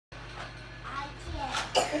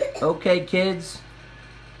Okay, kids.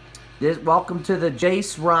 Welcome to the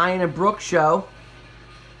Jace, Ryan, and Brooke show.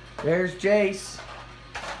 There's Jace.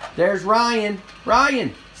 There's Ryan.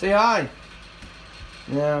 Ryan, say hi.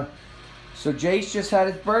 Yeah. So Jace just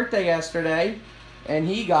had his birthday yesterday, and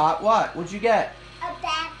he got what? What'd you get? A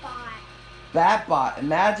BatBot. BatBot.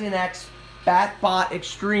 Imaginext BatBot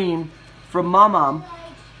Xtreme from Mum.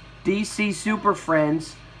 DC Super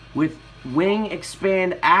Friends with wing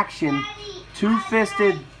expand action,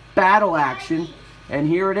 two-fisted battle action, and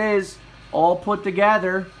here it is, all put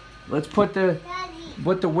together. Let's put the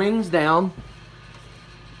wings down.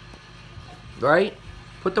 Right?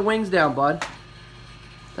 Put the wings down, bud.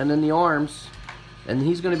 And then the arms, and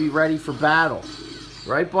he's going to be ready for battle.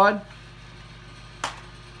 Right, bud?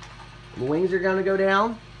 The wings are going to go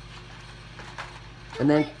down, and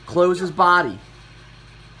then close his body.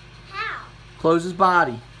 How? Close his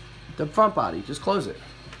body. The front body. Just close it.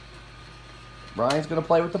 Ryan's going to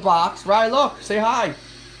play with the box. Ryan, look. Say hi.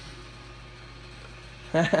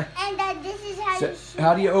 And this is how you shoot.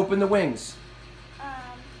 How do you open the wings?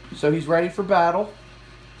 So he's ready for battle.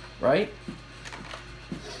 Right?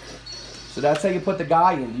 So that's how you put the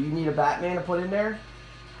guy in. Do you need a Batman to put in there?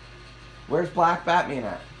 Where's Black Batman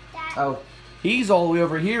at? Daddy. Oh, he's all the way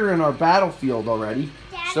over here in our battlefield already.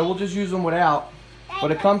 Daddy. So we'll just use him without.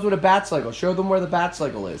 But it comes with a bat cycle. Show them where the bat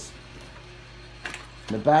cycle is.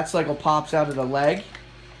 And the bat cycle pops out of the leg.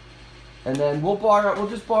 And then we'll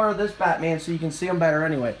just borrow this Batman so you can see him better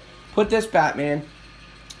anyway. Put this Batman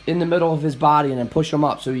in the middle of his body and then push him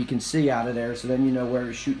up so you can see out of there, so then you know where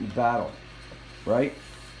he's shooting battle. Right?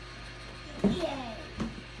 Yay.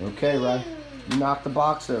 Okay, right. You knocked the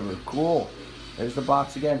box over. Cool. There's the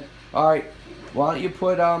box again. Alright. Why don't you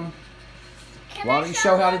put why don't you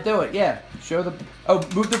show how to do it? Yeah. Show the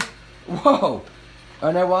move the whoa.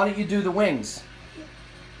 And now why don't you do the wings?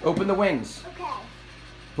 Open the wings. Okay.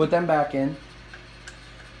 Put them back in.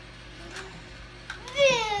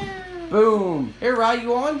 Boom. Here, Ryan,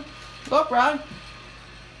 you on? Look, Ryan.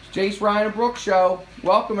 It's Jace, Ryan, and Brooke show.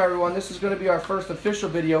 Welcome, everyone. This is going to be our first official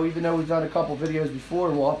video, even though we've done a couple videos before,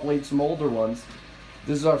 and we'll upload some older ones.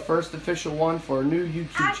 This is our first official one for our new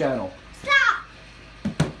YouTube channel.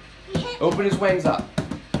 Stop! Open his wings up.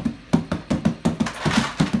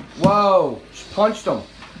 Whoa. Punched him.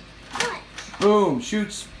 Punch. Boom.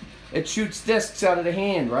 It shoots discs out of the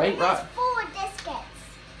hand, right? There's 4 discs.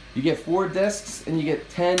 You get 4 discs and you get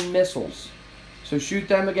 10 missiles. So shoot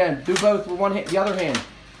them again. Do both with one hand, the other hand.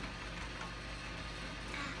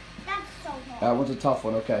 That's so hard. That one's a tough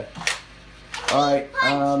one. Okay. All right.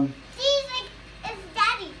 See, like, if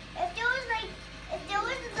Daddy, if there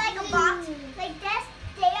was like a box like this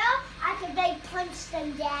there, I could like punch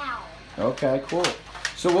them down. Okay. Cool.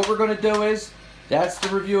 So what we're gonna do is, that's the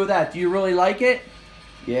review of that. Do you really like it?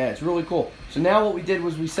 Yeah, it's really cool. So now what we did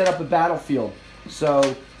was we set up a battlefield.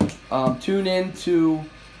 So tune in to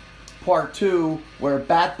part 2 where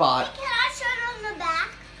BatBot. Can I show them the back?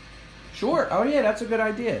 Sure. Oh yeah, that's a good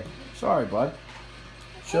idea. Sorry, bud.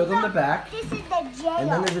 Show them the back. This is the jail.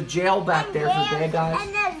 And then there's a jail back there for bad guys.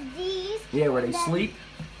 And there's these. Yeah, where they sleep.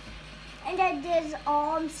 And then there's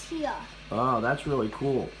arms here. Oh, that's really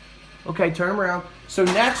cool. Okay, turn them around. So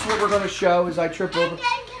next what we're going to show is I trip over. And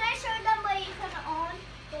then can I show them where you turn it on?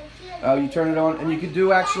 Oh, you turn it on, and you can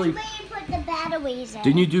do actually. That's where you put the batteries in.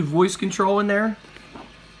 Didn't you do voice control in there?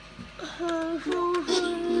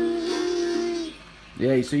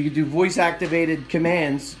 Yeah, so you can do voice activated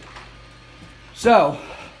commands. So,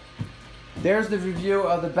 there's the review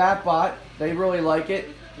of the BatBot. They really like it.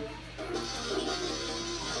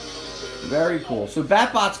 Very cool. So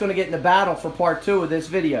BatBot's going to get in the battle for part 2 of this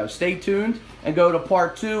video. Stay tuned and go to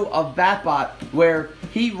part 2 of BatBot where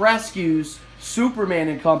he rescues Superman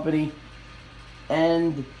and company,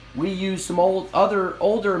 and we use some older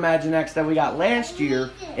Imaginext that we got last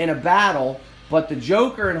year in a battle, but the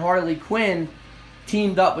Joker and Harley Quinn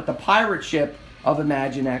teamed up with the pirate ship of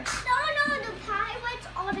Imaginext. No, the pirates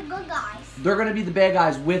are the good guys. They're going to be the bad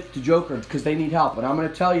guys with the Joker because they need help, and I'm going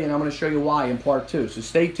to tell you and I'm going to show you why in part 2. So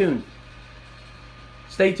stay tuned.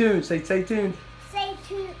 Stay tuned. Stay tuned. Stay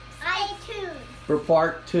tuned. Stay tuned. For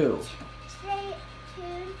part 2. Stay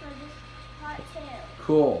tuned for this part 2.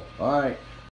 Cool. All right.